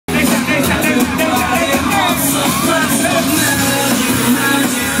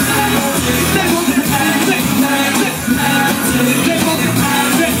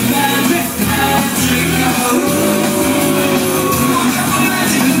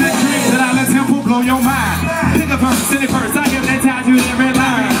your mind. Pick a verse, send it first. I hypnotize you every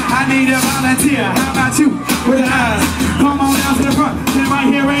line. I need a volunteer. How about you with the eyes? Come on down to the front. Then right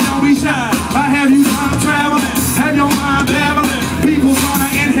here ain't no we shine. I have you time traveling. Have your mind babbling. People gonna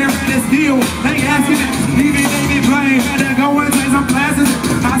inherit this deal. They asking it. Even they be playing. Had to go and take some classes.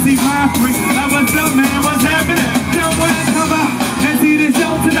 I see my freak. What's up, man? What's happening? Come on, come out and see this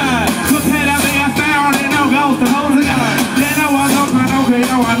show tonight. Prepare that me I found and no ghost to hold the gun. Then I was open, okay,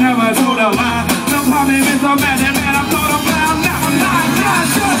 no, I never told a lie. Don't call me Mr. Magic, man, I'm told I'm loud. Now I'm not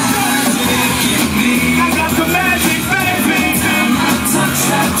I got some magic, baby. Touch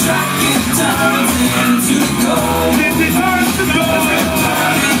that track, it does.